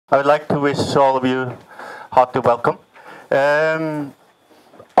I would like to wish all of you hearty welcome.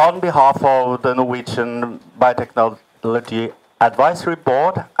 On behalf of the Norwegian Biotechnology Advisory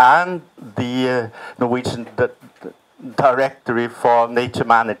Board and the Norwegian Directory for Nature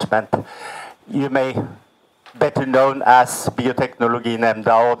Management, you may better known as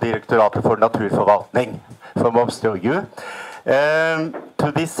Biotechnology-nemnda og Direktoratet for Naturforvaltning for most of you.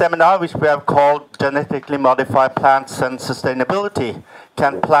 To this seminar, which we have called Genetically Modified Plants and Sustainability,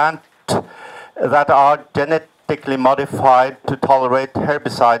 can plants that are genetically modified to tolerate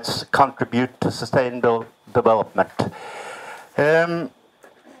herbicides contribute to sustainable development? There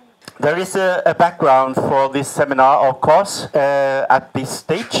is a background for this seminar, of course, at this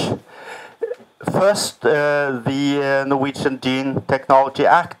stage. First, the Norwegian Gene Technology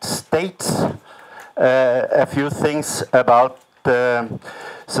Act states a few things about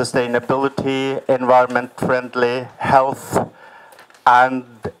sustainability, environment-friendly, health, and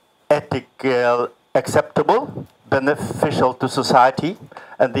ethical, acceptable, beneficial to society,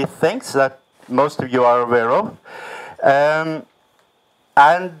 and these things that most of you are aware of.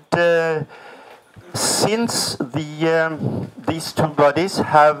 Since these two bodies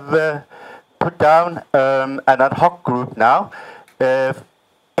have put down an ad hoc group now,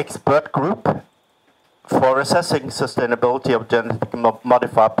 expert group for assessing sustainability of genetically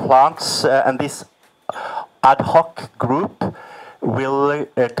modified plants, and this ad hoc group will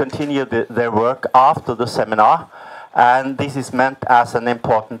continue their work after the seminar, and this is meant as an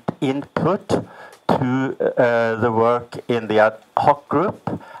important input to the work in the ad hoc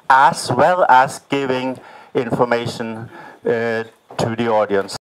group, as well as giving information to the audience.